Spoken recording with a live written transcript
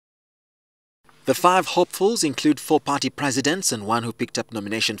The 5 hopefuls include 4 party presidents and 1 who picked up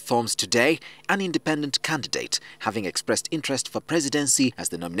nomination forms today, an independent candidate, having expressed interest for presidency as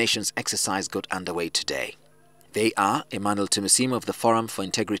the nominations exercise got underway today. They are Emmanuel Tumusiime of the Forum for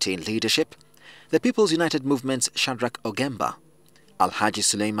Integrity in Leadership, the People's United Movement's Shadrach Ogemba, Alhaji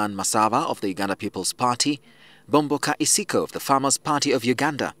Suleiman Masaba of the Uganda People's Party, Bomboka Isiko of the Farmers' Party of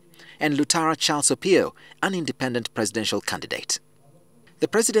Uganda, and Lutara Charles Opio, an independent presidential candidate. The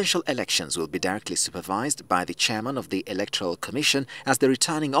presidential elections will be directly supervised by the chairman of the Electoral Commission as the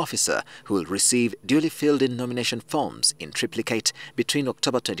returning officer, who will receive duly filled-in nomination forms in triplicate between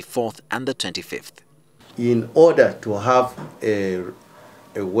October 24th and the 25th. In order to have a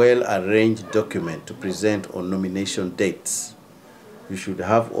well-arranged document to present on nomination dates, you should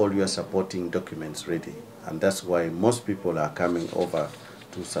have all your supporting documents ready. And that's why most people are coming over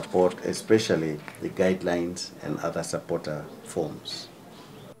to support, especially the guidelines and other supporter forms.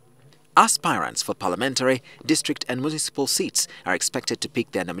 Aspirants for parliamentary, district and municipal seats are expected to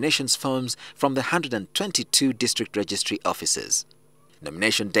pick their nominations forms from the 122 district registry offices.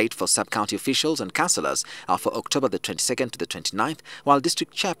 Nomination date for sub-county officials and councillors are for October the 22nd to the 29th, while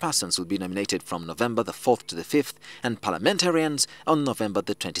district chairpersons will be nominated from November the 4th to the 5th and parliamentarians on November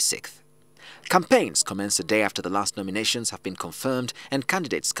the 26th. Campaigns commence a day after the last nominations have been confirmed and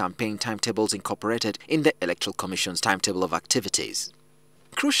candidates' campaign timetables incorporated in the Electoral Commission's timetable of activities.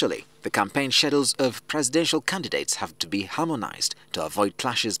 Crucially, the campaign schedules of presidential candidates have to be harmonized to avoid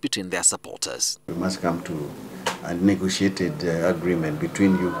clashes between their supporters. We must come to a negotiated agreement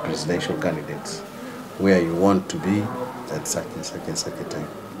between you presidential candidates where you want to be at such and such a time.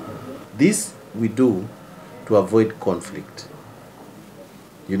 This we do to avoid conflict.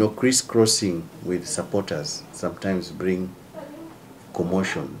 You know, crisscrossing with supporters sometimes bring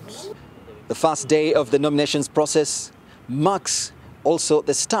commotions. The first day of the nominations process marks also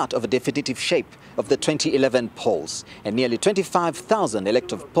the start of a definitive shape of the 2011 polls, and nearly 25,000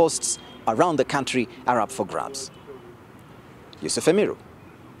 elective posts around the country are up for grabs. Yusuf Emiru,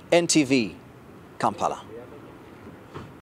 NTV, Kampala.